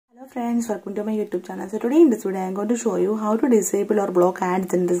friends, welcome to my YouTube channel. So today in this video I am going to show you how to disable or block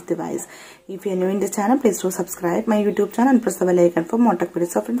ads in this device. If you are new in this channel, please do subscribe my YouTube channel and press the bell icon for more tech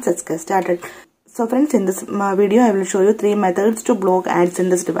videos. So friends, let's get started. So friends, in this video I will show you 3 methods to block ads in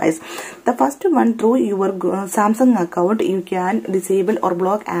this device. The first one, through your Samsung account you can disable or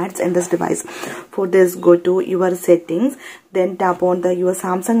block ads in this device. For this, go to your settings, then tap on your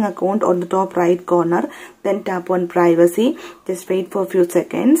Samsung account on the top right corner, then tap on privacy. Just wait for a few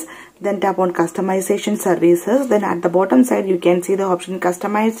seconds, then tap on customization services. Then at the bottom side you can see the option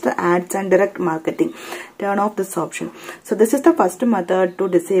customized ads and direct marketing. Turn off this option. So this is the first method to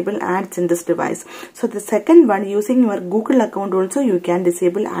disable ads in this device. So the second one, using your Google account also you can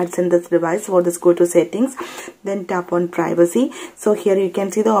disable ads in this device. For this, go to settings, then tap on privacy. So here you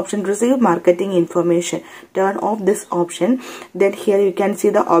can see the option receive marketing information. Turn off this option. Then here you can see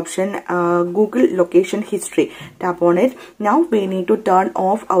the option Google location history. Tap on it. Now we need to turn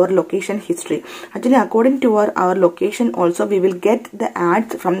off our location history. Actually, according to our location also we will get the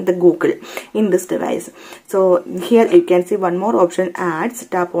ads from the Google in this device. So here you can see one more option, ads.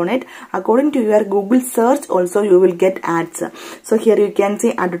 Tap on it. According to your Google search also you will get ads. So here you can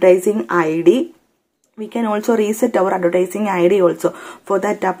see advertising ID. We can also reset our advertising ID also. For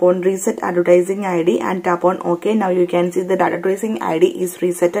that, tap on reset advertising ID and tap on OK. Now you can see that advertising ID is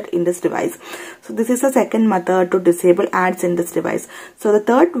resetted in this device. So this is the second method to disable ads in this device. So the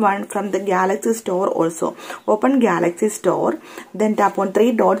third one, from the Galaxy Store also. Open Galaxy Store, then tap on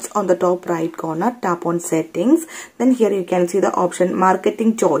 3 dots on the top right corner, tap on settings. Then here you can see the option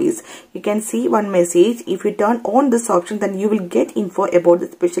marketing choice. You can see one message. If you turn on this option, then you will get info about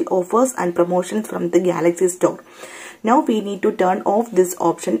the special offers and promotions from the Galaxy Store. Now we need to turn off this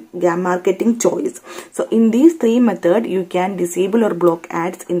option, marketing choice. So in these 3 methods you can disable or block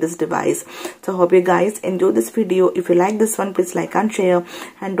ads in this device. So hope you guys enjoy this video. If you like this one, please like and share,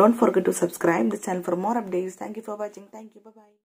 and don't forget to subscribe the channel for more updates. Thank you for watching. Thank you. Bye bye.